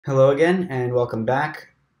Hello again and welcome back.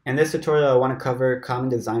 In this tutorial I want to cover common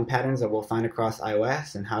design patterns that we'll find across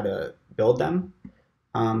iOS and how to build them,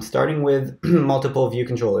 starting with multiple view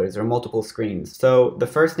controllers or multiple screens. So the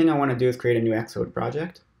first thing I want to do is create a new Xcode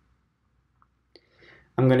project.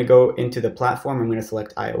 I'm going to go into the platform, I'm going to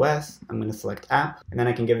select iOS, I'm going to select app, and then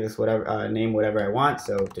I can give this whatever name whatever I want,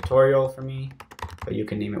 so tutorial for me, but you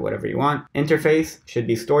can name it whatever you want. Interface should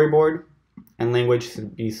be storyboard, and language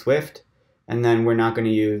should be Swift. And then we're not going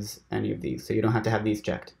to use any of these, so you don't have to have these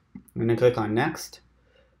checked. I'm going to click on Next,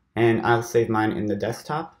 and I'll save mine in the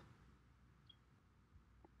desktop.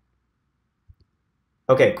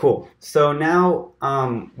 Okay, cool. So now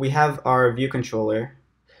we have our view controller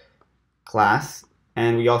class,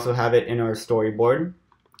 and we also have it in our storyboard.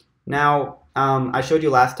 Now, I showed you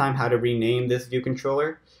last time how to rename this view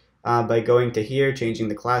controller by going to here, changing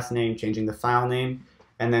the class name, changing the file name,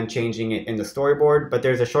 and then changing it in the storyboard. But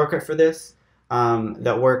there's a shortcut for this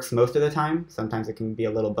that works most of the time. Sometimes it can be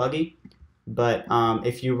a little buggy. But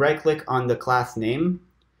if you right-click on the class name,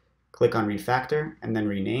 click on Refactor, and then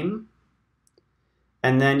Rename.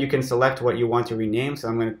 And then you can select what you want to rename. So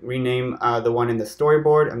I'm going to rename the one in the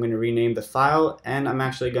storyboard. I'm going to rename the file, and I'm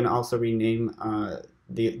actually going to also rename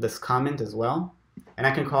this comment as well. And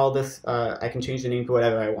I can call this, I can change the name to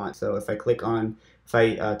whatever I want. So if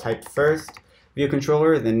I type first view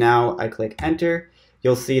controller, then now I click enter,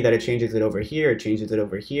 you'll see that it changes it over here, it changes it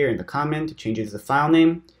over here in the comment, it changes the file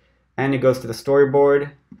name, and it goes to the storyboard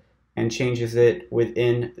and changes it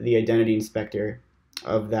within the identity inspector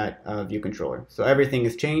of that view controller. So everything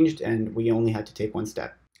is changed and we only had to take one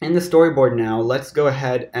step. In the storyboard now, let's go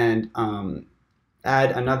ahead and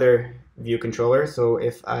add another view controller. So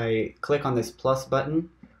if I click on this plus button,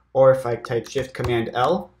 or if I type Shift Command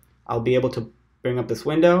L, I'll be able to bring up this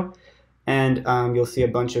window, and you'll see a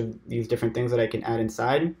bunch of these different things that I can add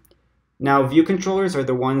inside. Now, view controllers are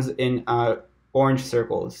the ones in orange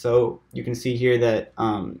circles. So you can see here that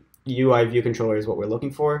UI view controller is what we're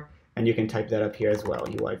looking for, and you can type that up here as well,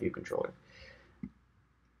 UI view controller.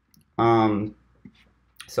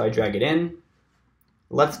 So I drag it in.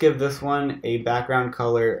 Let's give this one a background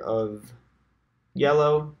color of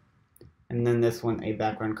yellow, and then this one a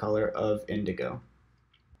background color of indigo.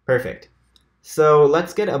 Perfect. So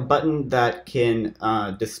let's get a button that can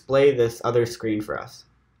display this other screen for us.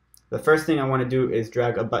 The first thing I want to do is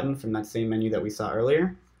drag a button from that same menu that we saw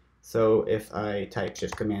earlier. So if I type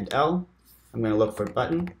Shift Command L, I'm going to look for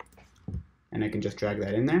button, and I can just drag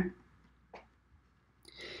that in there.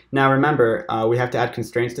 Now remember, we have to add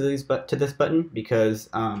constraints to this button because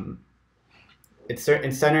it's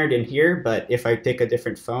centered in here, but if I take a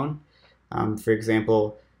different phone, for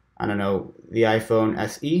example, I don't know, the iPhone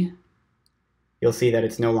SE, you'll see that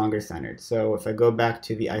it's no longer centered. So if I go back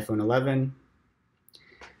to the iPhone 11,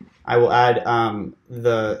 I will add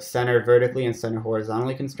the center vertically and center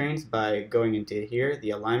horizontally constraints by going into here, the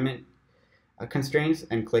alignment constraints,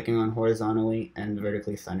 and clicking on horizontally and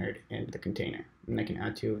vertically centered in the container. And I can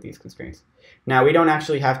add two of these constraints. Now, we don't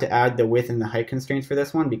actually have to add the width and the height constraints for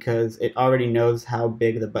this one because it already knows how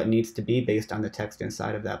big the button needs to be based on the text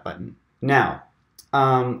inside of that button. Now,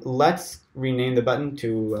 let's rename the button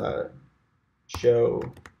to show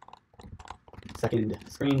second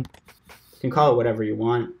screen. You can call it whatever you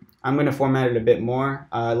want. I'm going to format it a bit more.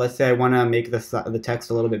 Let's say I want to make the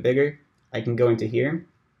text a little bit bigger. I can go into here.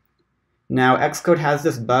 Now, Xcode has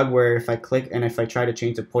this bug where if I click and if I try to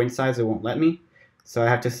change the point size, it won't let me. So I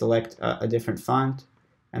have to select a different font,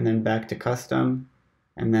 and then back to custom,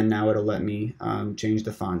 and then now it'll let me change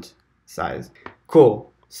the font size. Cool.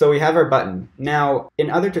 So we have our button. Now, in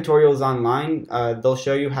other tutorials online, they'll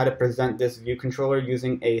show you how to present this view controller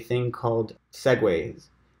using a thing called segues.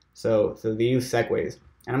 So they use segues.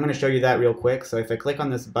 And I'm going to show you that real quick. So if I click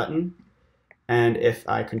on this button, and if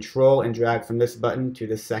I control and drag from this button to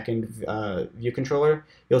the second view controller,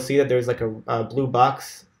 you'll see that there's like a blue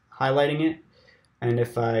box highlighting it. And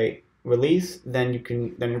if I release, then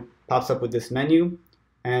it pops up with this menu,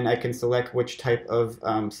 and I can select which type of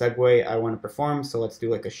segue I want to perform. So let's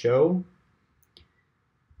do like a show.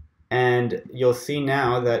 And you'll see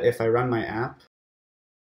now that if I run my app,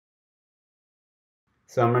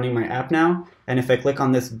 so I'm running my app now, and if I click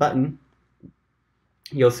on this button,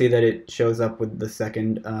 you'll see that it shows up with the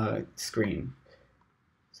second screen.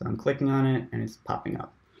 So I'm clicking on it and it's popping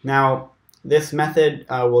up. Now, this method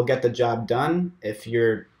will get the job done if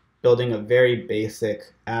you're building a very basic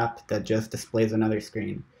app that just displays another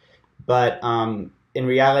screen. But in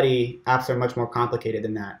reality, apps are much more complicated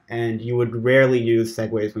than that, and you would rarely use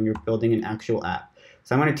segues when you're building an actual app.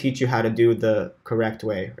 So I'm going to teach you how to do the correct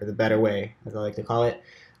way, or the better way, as I like to call it.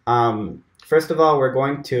 First of all, we're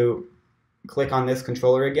going to click on this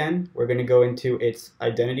controller again, we're going to go into its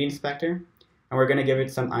identity inspector, and we're going to give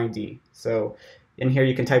it some ID. So in here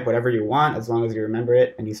you can type whatever you want as long as you remember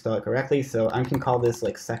it and you spell it correctly. So I can call this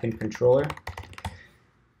like second controller.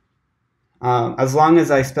 As long as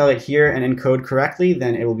I spell it here and encode correctly,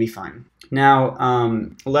 then it will be fine. Now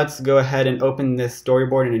let's go ahead and open this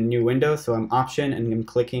storyboard in a new window. So I'm Option and I'm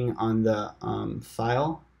clicking on the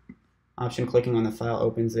file. Option clicking on the file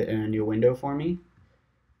opens it in a new window for me.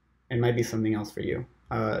 It might be something else for you.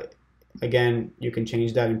 Again, you can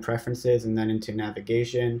change that in preferences and then into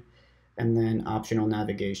navigation, and then optional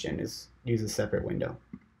navigation is use a separate window.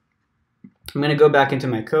 I'm going to go back into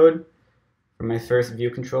my code for my first view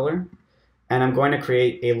controller, and I'm going to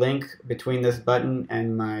create a link between this button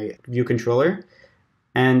and my view controller.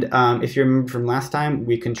 And if you remember from last time,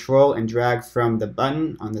 we control and drag from the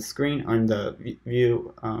button on the screen, on the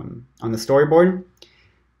view, on the storyboard,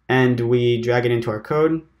 and we drag it into our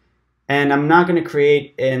code. And I'm not going to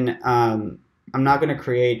create an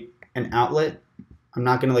outlet. I'm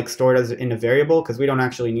not going to like store it as in a variable because we don't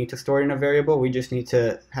actually need to store it in a variable. We just need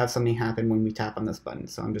to have something happen when we tap on this button.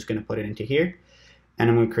 So I'm just going to put it into here, and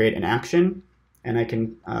I'm going to create an action, and I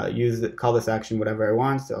can call this action whatever I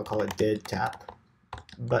want. So I'll call it did tap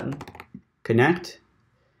button connect.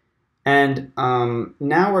 And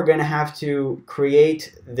now we're going to have to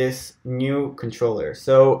create this new controller.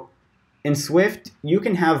 So in Swift, you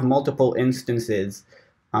can have multiple instances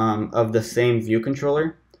of the same view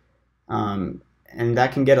controller, and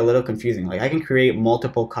that can get a little confusing. Like I can create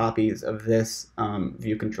multiple copies of this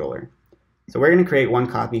view controller. So we're going to create one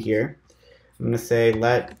copy here. I'm going to say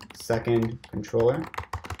let second controller.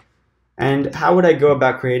 And how would I go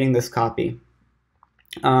about creating this copy?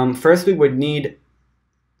 First, we would need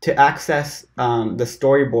to access the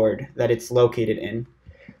storyboard that it's located in.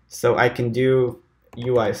 So I can do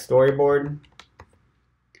UI storyboard,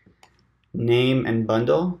 name and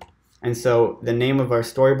bundle. And so the name of our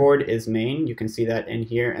storyboard is main. You can see that in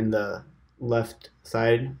here in the left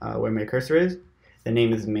side where my cursor is. The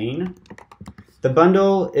name is main. The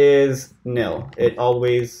bundle is nil. It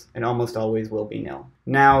almost always will be nil.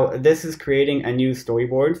 Now this is creating a new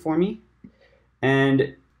storyboard for me.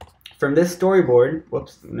 And from this storyboard,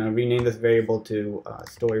 whoops, I'm going to rename this variable to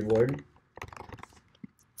storyboard.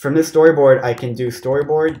 From this storyboard, I can do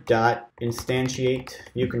storyboard.instantiate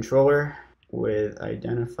view controller with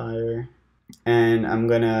identifier, and I'm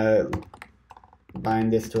going to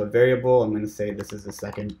bind this to a variable. I'm going to say this is the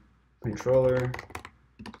second controller.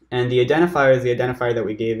 And the identifier is the identifier that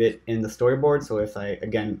we gave it in the storyboard. So if I,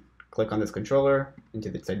 again, click on this controller into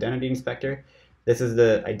its identity inspector, this is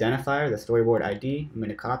the identifier, the storyboard ID. I'm going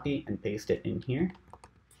to copy and paste it in here.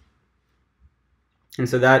 And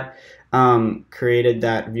so that created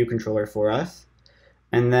that view controller for us.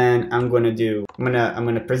 And then I'm going to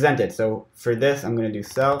present it. So for this, I'm going to do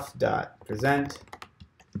self.present,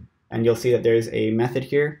 and you'll see that there's a method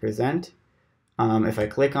here, present. If I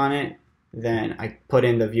click on it, then I put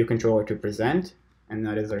in the view controller to present, and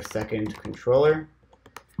that is our second controller.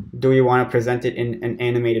 Do we want to present it in an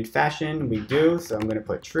animated fashion? We do, so I'm going to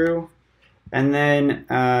put true. And then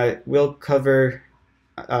we'll cover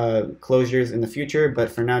closures in the future,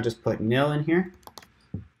 but for now just put nil in here.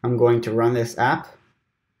 I'm going to run this app,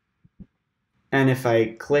 and if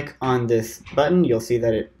I click on this button, you'll see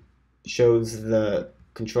that it shows the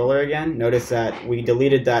controller again. Notice that we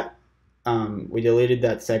deleted that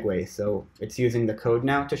segue, so it's using the code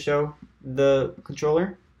now to show the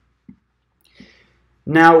controller.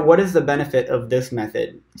 Now, what is the benefit of this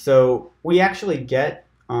method? So we actually get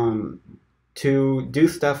to do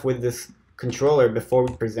stuff with this controller before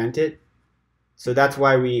we present it. So that's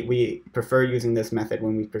why we prefer using this method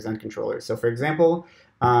when we present controllers. So for example,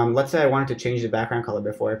 let's say I wanted to change the background color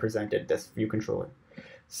before I presented this view controller.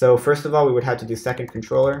 So first of all, we would have to do second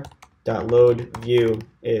controller.load view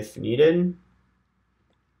if needed.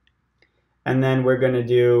 And then we're going to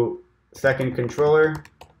do second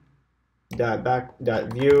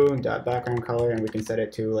controller.view.background color, and we can set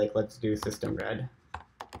it to, like, let's do system red.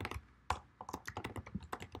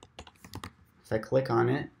 If I click on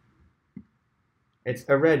it, it's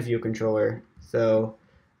a red view controller. So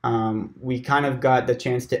we kind of got the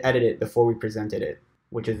chance to edit it before we presented it,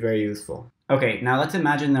 which is very useful. Okay, now let's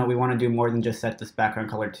imagine that we want to do more than just set this background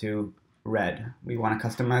color to red. We want to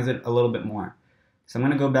customize it a little bit more. So I'm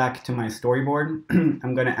going to go back to my storyboard.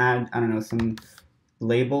 I'm going to add, I don't know, some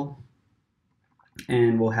label.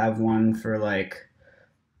 And we'll have one for like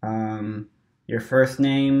your first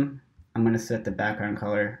name. I'm going to set the background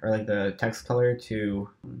color, or like the text color, to,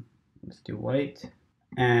 let's do white.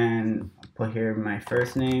 And I'll put here my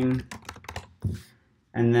first name.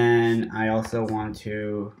 And then I also want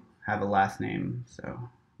to have a last name. So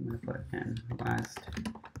I'm going to put in last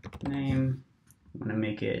name. I'm going to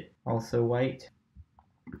make it also white.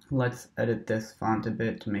 Let's edit this font a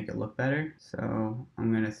bit to make it look better. So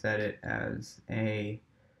I'm going to set it as a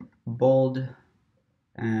bold,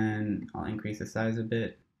 and I'll increase the size a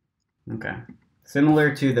bit. Okay.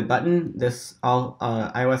 Similar to the button, this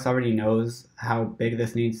iOS already knows how big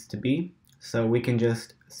this needs to be. So we can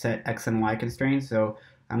just set X and Y constraints. So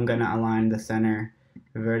I'm going to align the center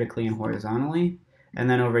vertically and horizontally. And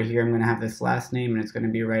then over here, I'm going to have this last name, and it's going to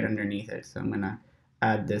be right underneath it. So I'm going to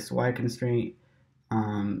add this Y constraint.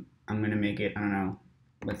 I'm going to make it, I don't know,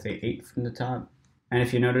 let's say 8 from the top. And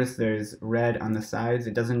if you notice, there's red on the sides.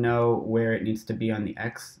 It doesn't know where it needs to be on the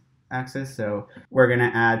X axis. So we're going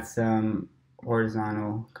to add some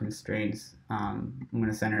horizontal constraints. I'm going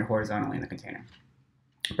to center it horizontally in the container.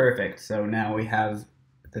 Perfect. So now we have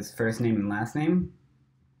this first name and last name.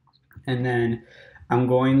 And then I'm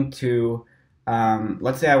going to,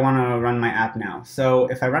 let's say I want to run my app now. So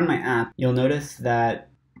if I run my app, you'll notice that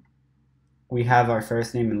we have our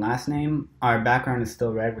first name and last name. Our background is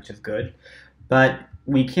still red, which is good. But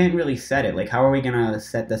we can't really set it. Like, how are we going to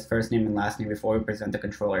set this first name and last name before we present the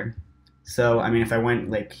controller? So, I mean, if I went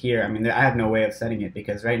like here, I mean, I have no way of setting it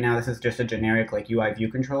because right now this is just a generic like UI view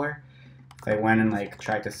controller. If I went and like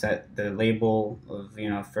tried to set the label of,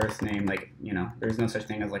 first name, like, there's no such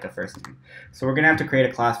thing as like a first name. So we're going to have to create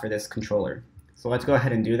a class for this controller. So let's go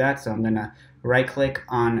ahead and do that. So I'm going to right click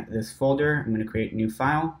on this folder. I'm going to create a new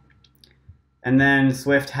file. And then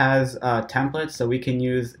Swift has templates, so we can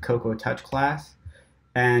use Cocoa Touch class.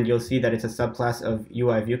 And you'll see that it's a subclass of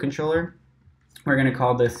UI view controller. We're going to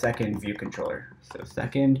call this second view controller. So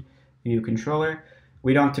second view controller.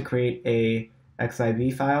 We don't have to create a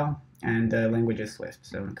XIV file, and the language is Swift.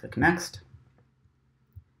 So I'm going to click next.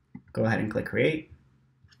 Go ahead and click create.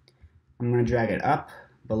 I'm going to drag it up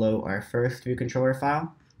below our first view controller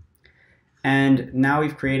file. And now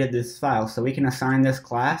we've created this file, so we can assign this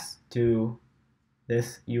class to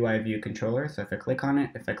this UI view controller. So if I click on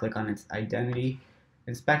it, if I click on its identity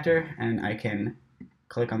inspector, and I can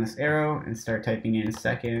click on this arrow and start typing in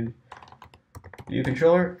second view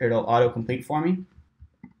controller, it'll autocomplete for me.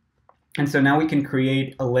 And so now we can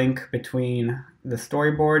create a link between the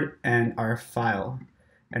storyboard and our file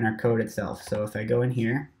and our code itself. So if I go in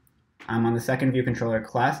here, I'm on the second view controller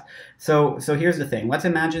class. So here's the thing. Let's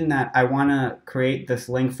imagine that I want to create this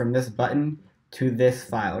link from this button to this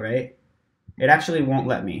file, right? It actually won't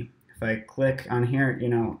let me. If I click on here,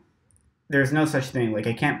 there's no such thing. Like,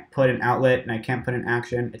 I can't put an outlet and I can't put an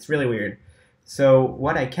action. It's really weird. So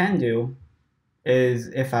what I can do is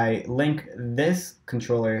if I link this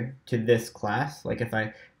controller to this class, like if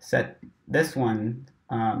I set this one,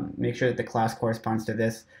 make sure that the class corresponds to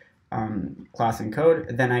this class and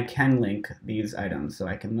code, then I can link these items. So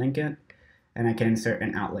I can link it and I can insert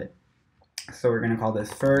an outlet. So we're going to call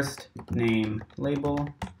this first name label.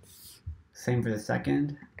 Same for the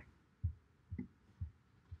second.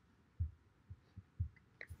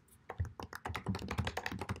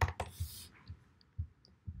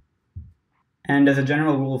 And as a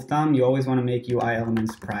general rule of thumb, you always want to make UI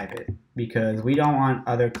elements private because we don't want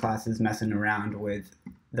other classes messing around with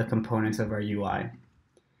the components of our UI.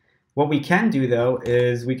 What we can do though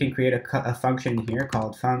is we can create a function here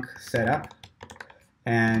called funcSetup,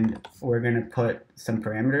 and we're going to put some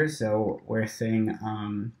parameters. So we're saying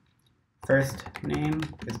first name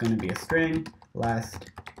is going to be a string,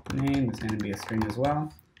 last name is going to be a string as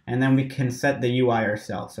well, and then we can set the UI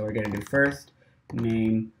ourselves. So we're going to do first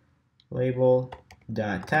name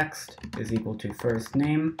label.text is equal to first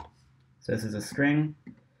name, so this is a string,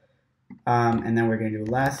 and then we're going to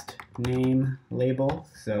do last name label,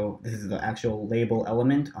 so this is the actual label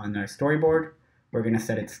element on our storyboard. We're going to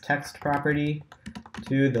set its text property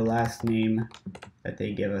to the last name that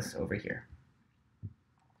they give us over here.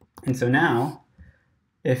 And so now,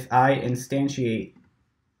 if I instantiate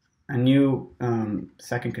a new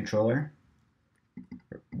second controller,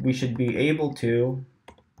 we should be able to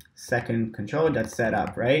second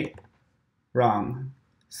controller.setup, right? Wrong.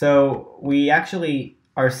 So we actually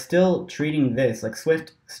are still treating this, like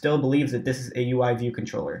Swift still believes that this is a UI view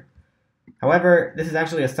controller. However, this is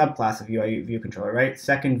actually a subclass of UI view controller, right?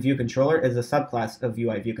 Second view controller is a subclass of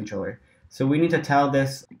UI view controller. So we need to tell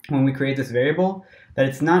this, when we create this variable, that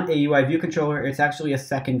it's not a UI view controller, it's actually a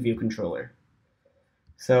second view controller.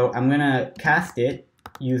 So I'm going to cast it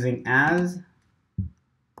using as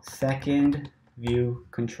second view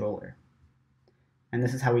controller. And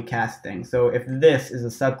this is how we cast things. So if this is a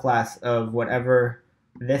subclass of whatever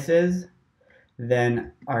this is,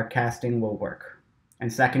 then our casting will work.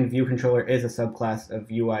 And second view controller is a subclass of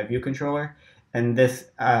UI view controller. and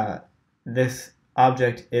this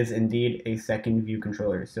object is indeed a second view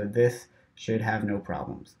controller. So this should have no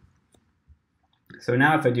problems. So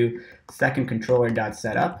now if I do second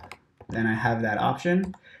controller.setup, then I have that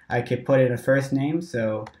option. I could put in a first name,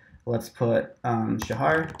 so let's put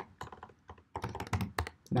Shahar.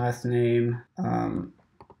 Last name,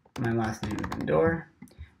 my last name is Indor.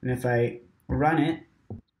 And if I run it,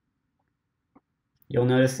 you'll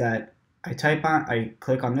notice that I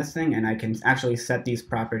click on this thing, and I can actually set these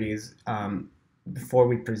properties before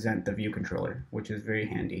we present the view controller, which is very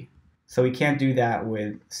handy. So we can't do that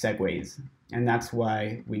with segues, and that's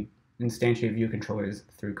why we instantiate view controllers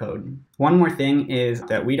through code. One more thing is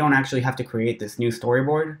that we don't actually have to create this new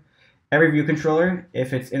storyboard. Every view controller,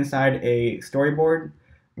 if it's inside a storyboard,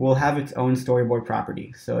 will have its own storyboard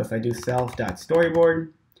property. So if I do self.storyboard,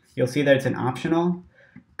 you'll see that it's an optional,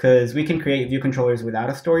 because we can create view controllers without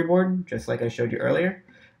a storyboard, just like I showed you earlier.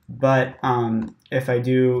 But if I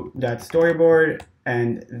do .storyboard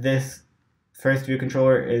and this first view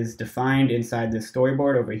controller is defined inside the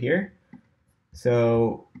storyboard over here,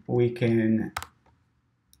 so we can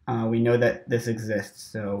we know that this exists,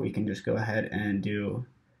 so we can just go ahead and do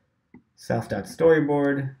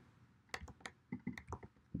self.storyboard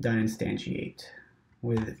 .instantiate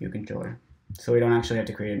with the view controller. So we don't actually have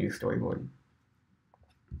to create a new storyboard.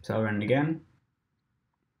 So I'll run it again,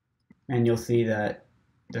 and you'll see that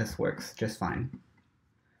this works just fine.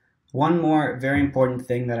 One more very important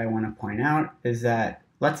thing that I want to point out is that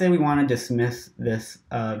let's say we want to dismiss this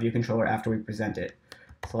view controller after we present it.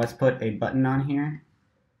 So let's put a button on here.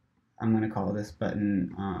 I'm going to call this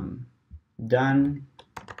button done.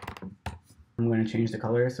 I'm going to change the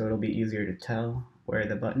color so it'll be easier to tell where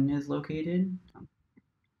the button is located.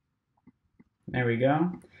 There we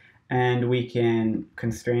go. And we can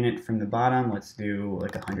constrain it from the bottom. Let's do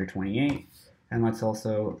like 128. And let's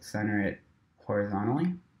also center it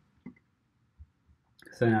horizontally.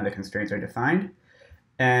 So now the constraints are defined.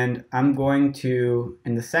 And I'm going to,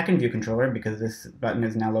 in the second view controller, because this button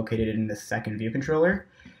is now located in the second view controller,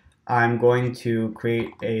 I'm going to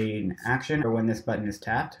create an action for when this button is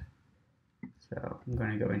tapped. So I'm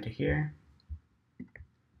going to go into here,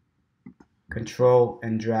 control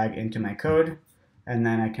and drag into my code, and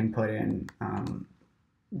then I can put in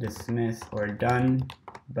dismiss or done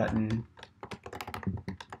button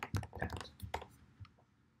tapped.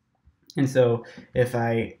 And so if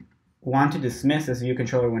I want to dismiss this view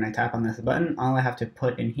controller when I tap on this button, all I have to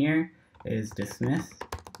put in here is dismiss.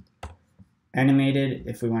 Animated,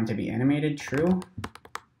 if we want it to be animated, true.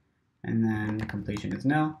 And then completion is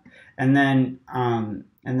no. And then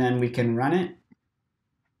we can run it.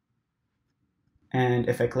 And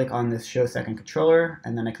if I click on this show second controller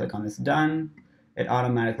and then I click on this done, it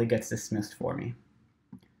automatically gets dismissed for me.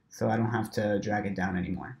 So I don't have to drag it down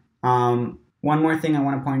anymore. One more thing I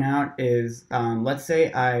want to point out is, let's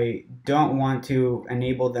say I don't want to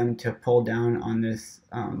enable them to pull down on this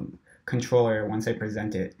controller once I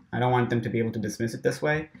present it. I don't want them to be able to dismiss it this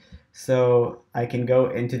way. So I can go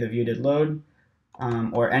into the view did load,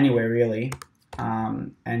 or anywhere really,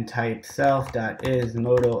 and type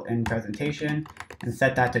self.isModal in presentation and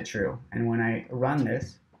set that to true. And when I run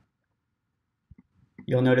this,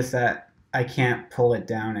 you'll notice that I can't pull it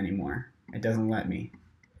down anymore. It doesn't let me.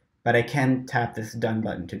 But I can tap this done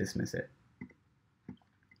button to dismiss it.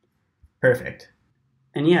 Perfect.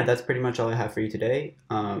 And yeah, that's pretty much all I have for you today.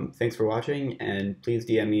 Thanks for watching, and please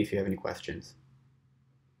DM me if you have any questions.